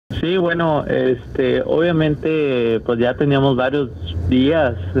Sí, bueno, obviamente, pues ya teníamos varios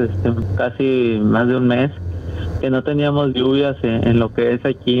días, casi más de un mes, que no teníamos lluvias en lo que es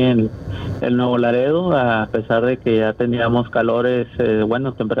aquí en el Nuevo Laredo, a pesar de que ya teníamos calores,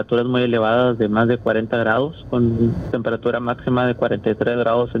 bueno, temperaturas muy elevadas de más de 40 grados, con temperatura máxima de 43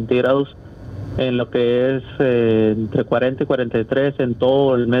 grados centígrados, en lo que es entre 40 y 43 en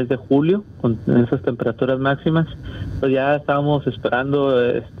todo el mes de julio, con esas temperaturas máximas. Pues ya estábamos esperando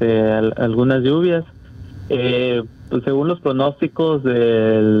algunas lluvias. Pues según los pronósticos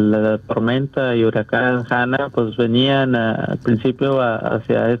de la tormenta y huracán Hanna, pues venían al principio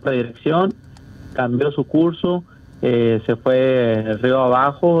hacia esta dirección, cambió su curso, se fue río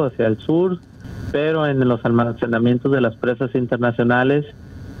abajo hacia el sur, pero en los almacenamientos de las presas internacionales,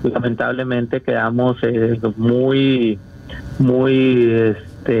 pues, lamentablemente quedamos muy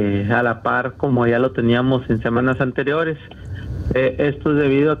a la par como ya lo teníamos en semanas anteriores. Esto es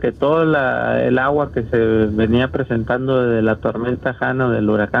debido a que todo el agua que se venía presentando de la tormenta Hanna o del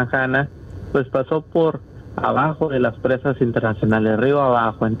huracán Hanna, pues pasó por abajo de las presas internacionales, río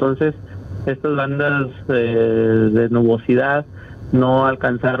abajo. Entonces, estas bandas de nubosidad no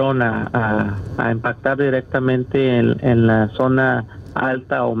alcanzaron a impactar directamente en la zona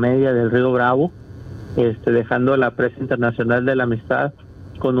alta o media del río Bravo, dejando la presa internacional de la Amistad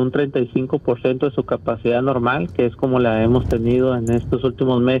con un 35% de su capacidad normal, que es como la hemos tenido en estos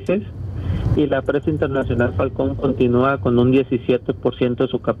últimos meses, y la presa internacional Falcón continúa con un 17% de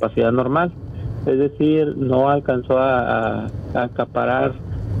su capacidad normal, es decir, no alcanzó a acaparar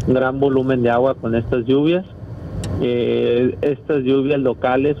un gran volumen de agua con estas lluvias. Estas lluvias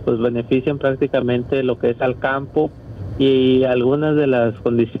locales pues benefician prácticamente lo que es al campo y algunas de las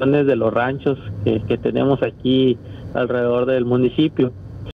condiciones de los ranchos que tenemos aquí alrededor del municipio.